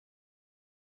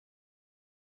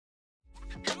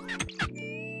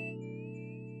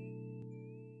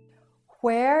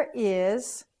Where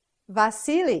is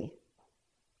Vasily?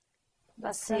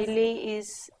 Vasily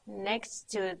is next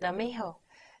to the Mijo.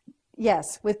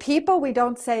 Yes, with people we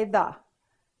don't say the.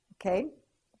 Okay?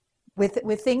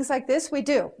 With things like this we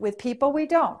do. With people we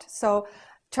don't. So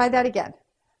try that again.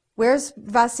 Where's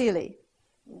Vasily?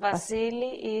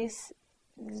 Vasily is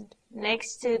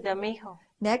next to the Mijo.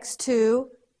 Next to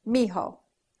Mijo.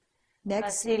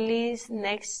 Vasily is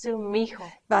next to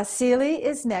Mijo. Vasily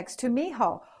is next to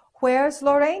Mijo. Where's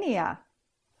Lorena?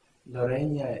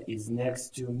 Lorena is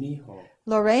next to Mijo.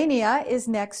 Lorena is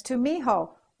next to Mijo.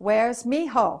 Where's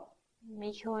Mijo?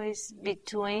 Mijo is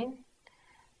between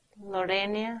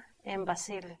Lorena and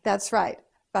Vasily. That's right.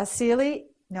 Vasily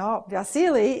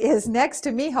is next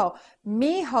to Mijo.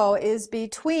 Mijo is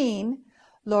between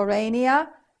Lorena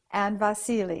and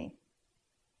Vasily.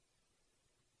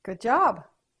 Good job.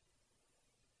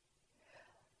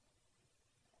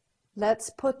 Let's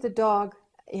put the dog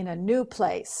in a new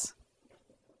place.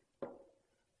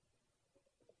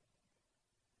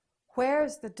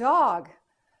 Where's the dog?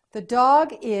 The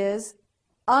dog is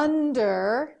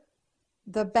under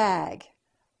the bag.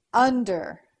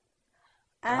 Under.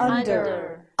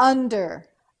 Under. Under.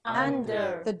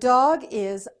 Under. The dog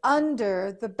is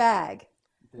under the bag.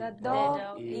 The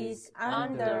dog is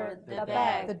under the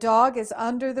bag. The dog is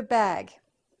under the bag.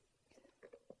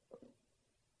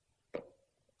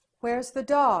 Where's the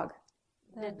dog?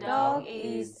 The dog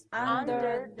is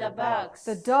under the box.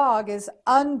 The dog is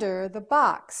under the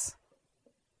box.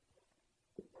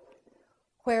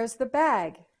 Where's the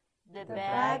bag? The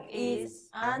bag is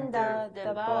under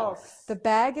the box. The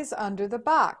bag is under the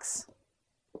box.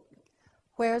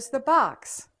 Where's the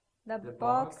box? The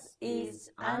box is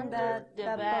under the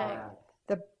bag.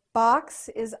 The box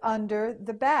is under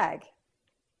the bag.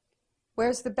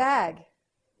 Where's the bag?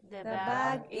 The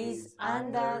bag is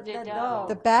under the dog.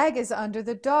 The bag is under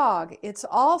the dog. It's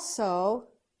also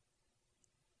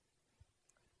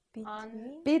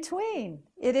between.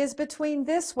 It is between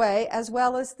this way as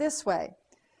well as this way.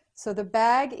 So the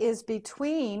bag is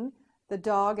between the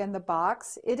dog and the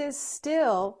box. It is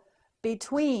still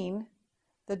between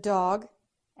the dog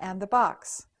and the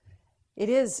box. It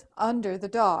is under the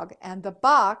dog, and the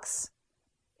box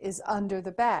is under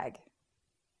the bag.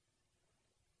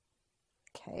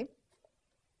 Okay.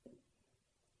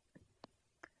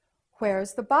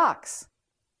 Where's the box?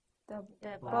 The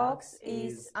box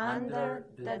is under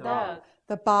the dog.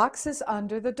 The box is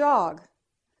under the dog.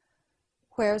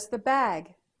 Where's the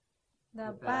bag?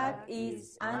 The bag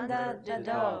is under the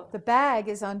dog. The bag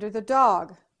is under the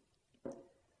dog.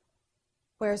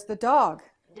 Where's the dog?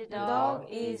 The dog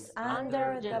is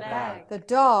under the bag. The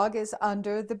dog is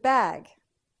under the bag.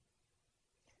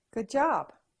 Good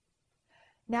job.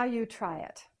 Now you try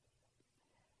it.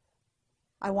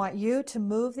 I want you to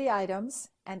move the items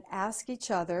and ask each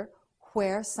other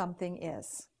where something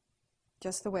is,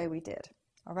 just the way we did.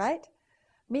 All right?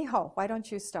 Mijo, why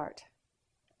don't you start?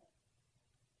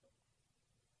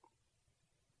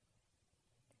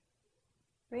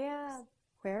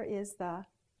 Where is the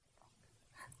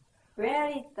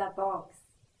box?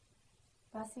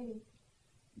 Vasily.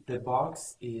 The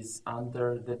box is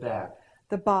under the bag.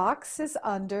 The box is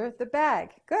under the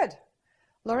bag. Good.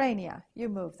 Lorena, you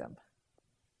move them.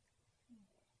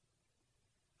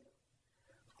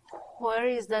 Where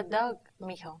is the dog,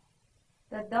 Mijo?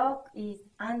 The dog is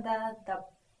under the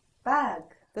bag.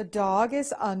 The dog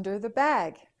is under the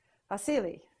bag.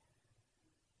 Vasily.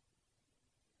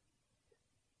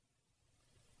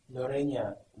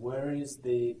 Lorena, where is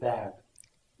the bag?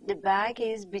 The bag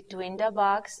is between the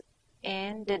box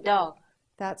and the dog.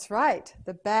 That's right.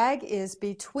 The bag is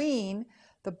between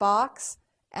the box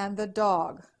and the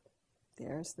dog.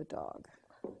 There's the dog.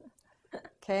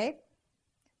 Okay?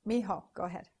 Mijo, go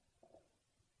ahead.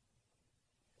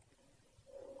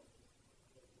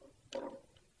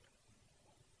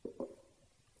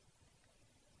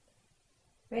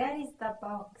 Where is the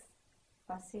box,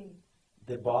 Vasily?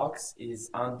 The box is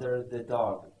under the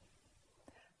dog.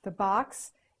 The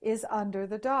box is under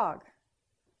the dog.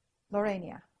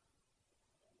 Lorena.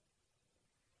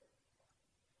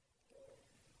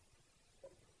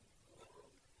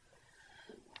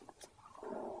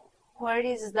 Where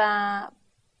is the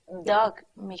dog,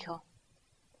 Mijo?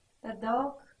 The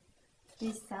dog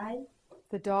beside.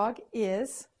 The dog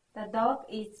is? The dog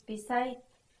is beside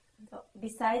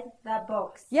the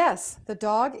box. Yes, the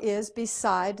dog is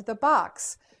beside the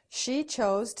box. She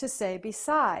chose to say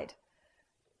beside.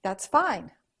 That's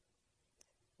fine.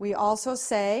 We also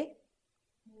say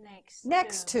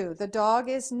next to. The dog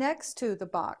is next to the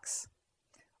box.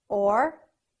 Or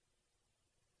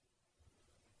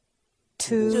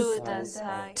To the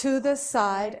side. To the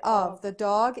side of. The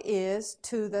dog is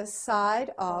to the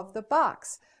side of the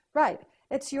box. Right.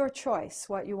 It's your choice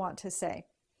what you want to say.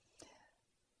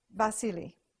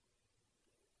 Vasily.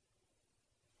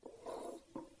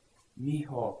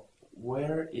 Mijo,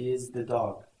 where is the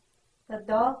dog? The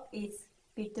dog is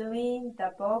between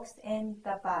the box and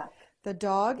the bag. The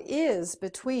dog is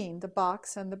between the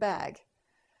box and the bag.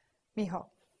 Mijo.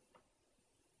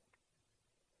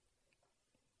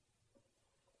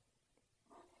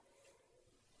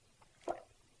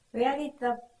 Where is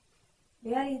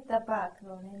the bag,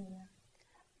 Lorena?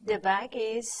 The bag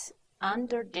is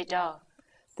under the dog.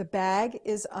 The bag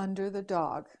is under the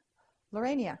dog.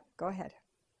 Lorena, go ahead.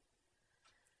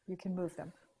 You can move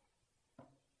them.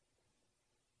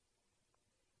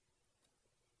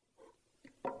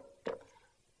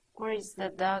 Where is the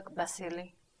dog,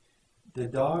 Vasily? The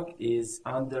dog is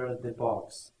under the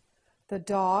box. The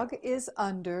dog is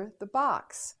under the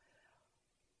box.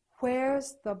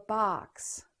 Where's the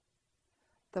box?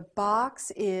 The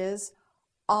box is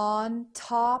on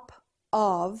top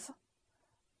of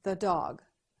the dog.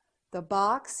 The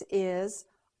box is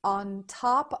on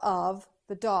top of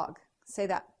the dog. Say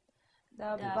that.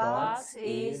 The box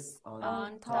is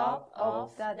on top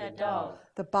of the dog.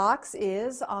 The box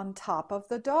is on top of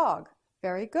the dog.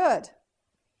 Very good.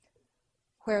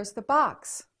 Where's the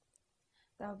box?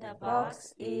 The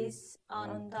box is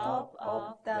on top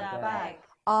of the bag.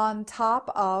 On top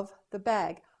of the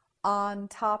bag. On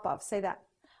top of. Say that.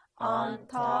 On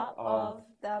top of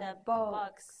the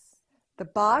box. The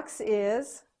box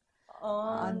is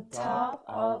On top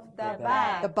of the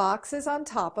bag. The box is on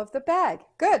top of the bag.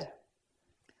 Good.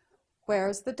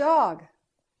 Where's the dog?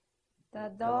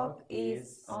 The dog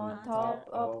is on top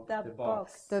of the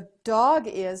box. The dog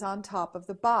is on top of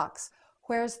the box.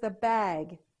 Where's the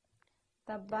bag?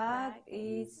 The bag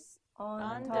is on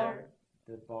Under top.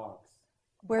 The box.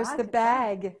 Where's the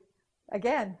bag?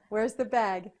 Again, where's the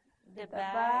bag? The The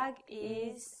bag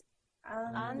is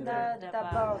under the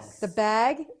box. The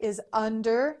bag is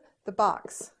under the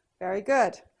box. Very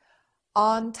good.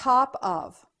 On top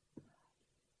of.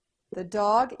 The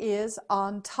dog is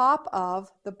on top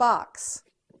of the box.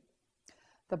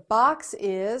 The box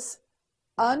is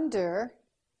under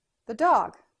the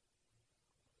dog.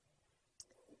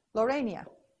 Lorena,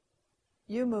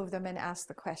 you move them and ask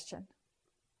the question.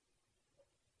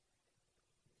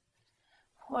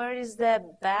 Where is the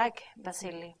bag,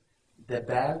 Vasily? The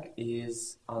bag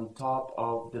is on top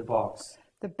of the box.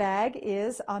 The bag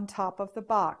is on top of the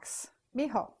box.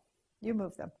 Mijo, you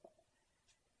move them.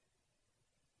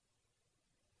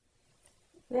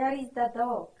 Where is the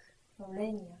dog,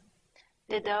 Lorena?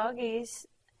 The dog is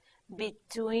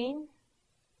between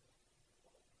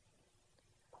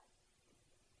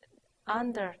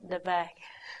under the bag.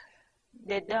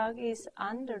 The dog is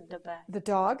under the bag. The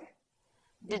dog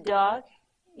The dog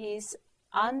is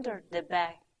under the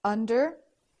bag. under.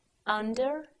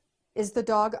 Under Is the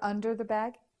dog under the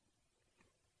bag?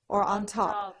 Or on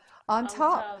top? On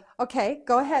top. Okay,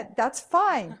 go ahead. That's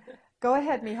fine. Go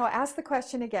ahead, Mijo. Ask the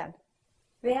question again.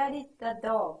 Where is the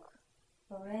dog,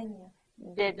 Lorena?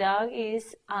 The dog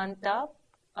is on top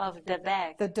of the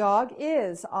bag. The dog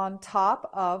is on top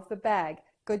of the bag.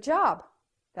 Good job.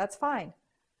 That's fine.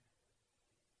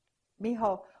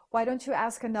 Mijo, why don't you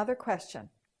ask another question?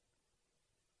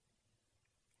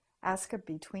 Ask a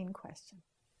between question.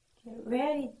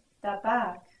 Where is the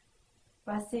bag,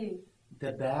 Vasily?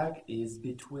 The bag is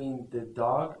between the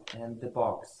dog and the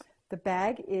box. The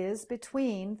bag is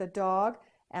between the dog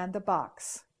and the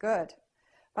box. Good.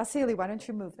 Vasily, why don't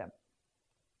you move them?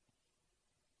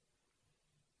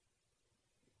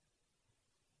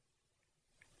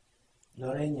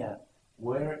 Lorena,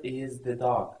 where is the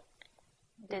dog?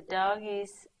 The dog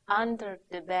is under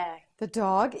the bag. The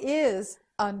dog is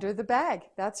under the bag.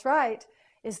 That's right.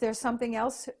 Is there something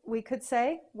else we could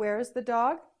say? Where is the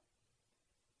dog?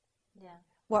 Yeah.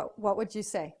 What would you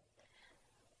say?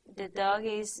 The dog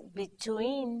is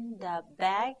between the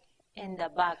bag and the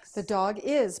box. The dog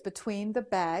is between the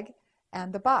bag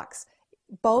and the box.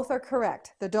 Both are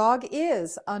correct. The dog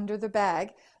is under the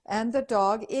bag and the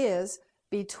dog is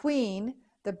between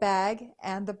the bag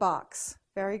and the box.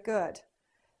 Very good.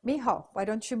 Mijo, why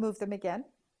don't you move them again?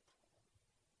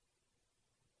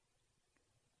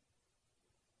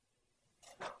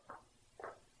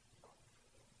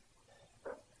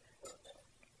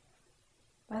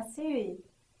 Vasily,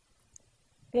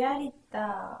 where is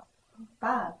the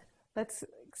bag? Let's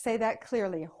say that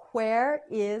clearly. Where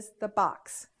is the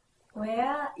box?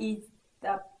 Where is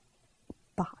the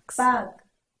Box. bag?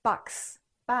 Box.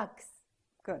 Box.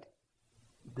 Good.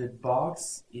 The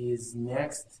box is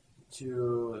next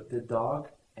to the dog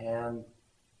and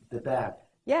the bag.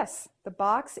 Yes, the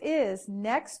box is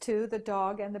next to the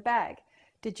dog and the bag.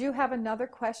 Did you have another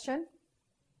question?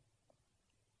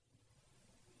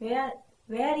 Where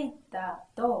is the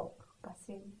dog?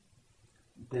 Basil?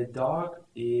 The dog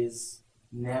is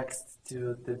next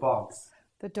to the box.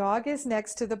 The dog is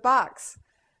next to the box.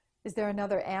 Is there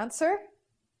another answer?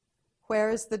 Where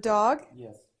is the dog?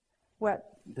 Yes. What?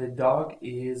 The dog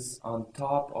is on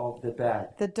top of the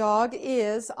bag. The dog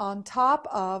is on top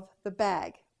of the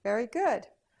bag. Very good.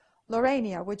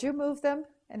 Lorania, would you move them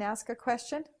and ask a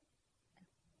question?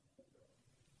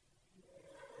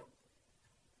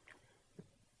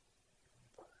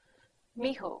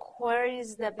 Mijo, where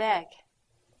is the bag?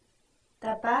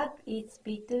 The bag is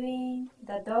between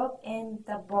the dog and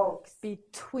the box.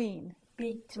 Between.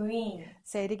 Between.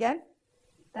 Say it again.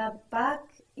 The bag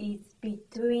is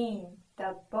between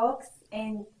the box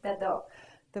and the dog.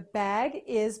 The bag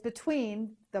is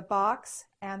between the box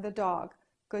and the dog.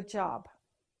 Good job.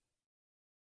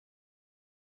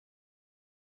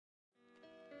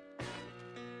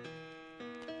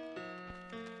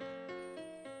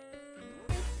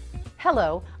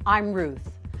 Hello, I'm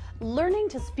Ruth. Learning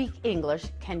to speak English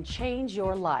can change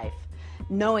your life.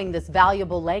 Knowing this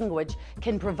valuable language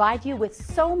can provide you with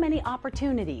so many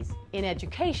opportunities in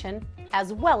education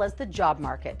as well as the job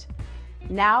market.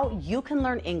 Now you can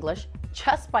learn English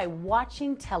just by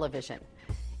watching television.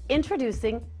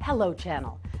 Introducing Hello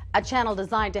Channel, a channel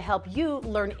designed to help you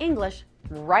learn English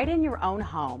right in your own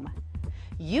home.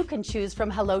 You can choose from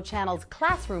Hello Channel's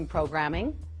classroom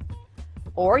programming,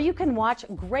 or you can watch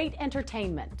great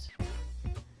entertainment.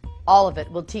 All of it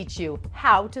will teach you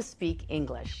how to speak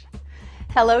English.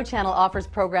 Hello Channel offers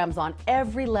programs on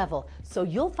every level, so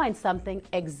you'll find something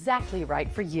exactly right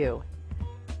for you.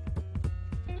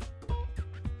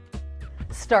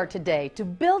 Start today to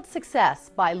build success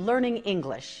by learning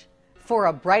English. For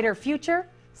a brighter future,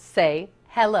 say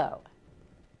hello.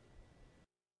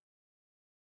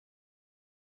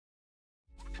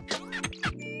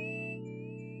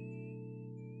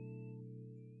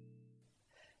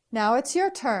 Now it's your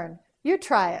turn. You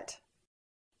try it.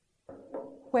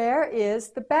 Where is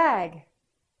the bag?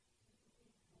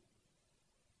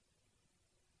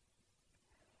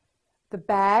 The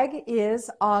bag is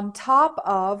on top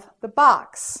of the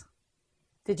box.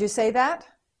 Did you say that?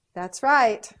 That's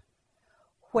right.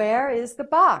 Where is the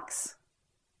box?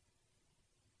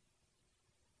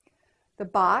 The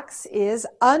box is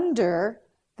under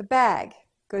the bag.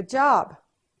 Good job.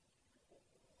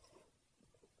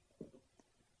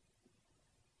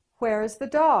 Where is the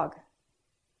dog?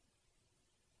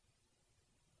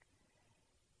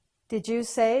 Did you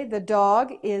say the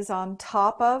dog is on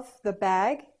top of the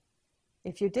bag?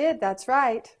 If you did, that's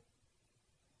right.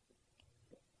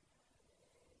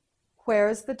 Where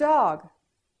is the dog?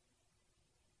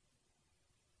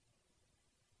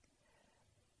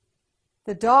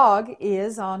 The dog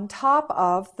is on top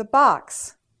of the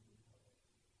box.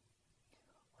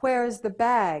 Where is the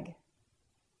bag?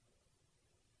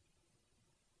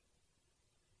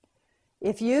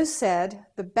 If you said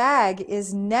the bag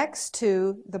is next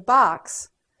to the box,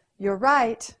 you're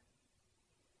right.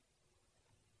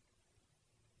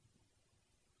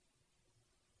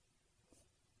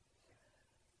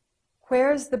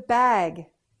 Where's the bag?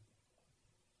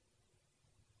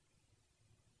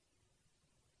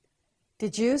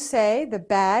 Did you say the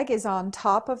bag is on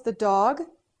top of the dog?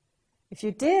 If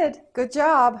you did, good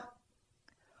job.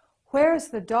 Where's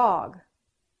the dog?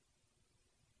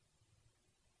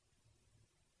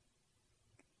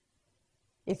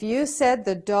 If you said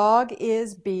the dog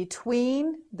is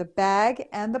between the bag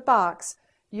and the box,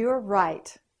 you're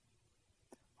right.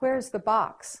 Where's the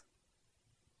box?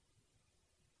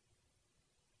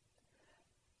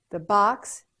 The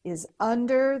box is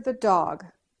under the dog.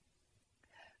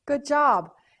 Good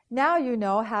job. Now you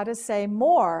know how to say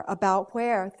more about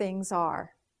where things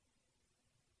are.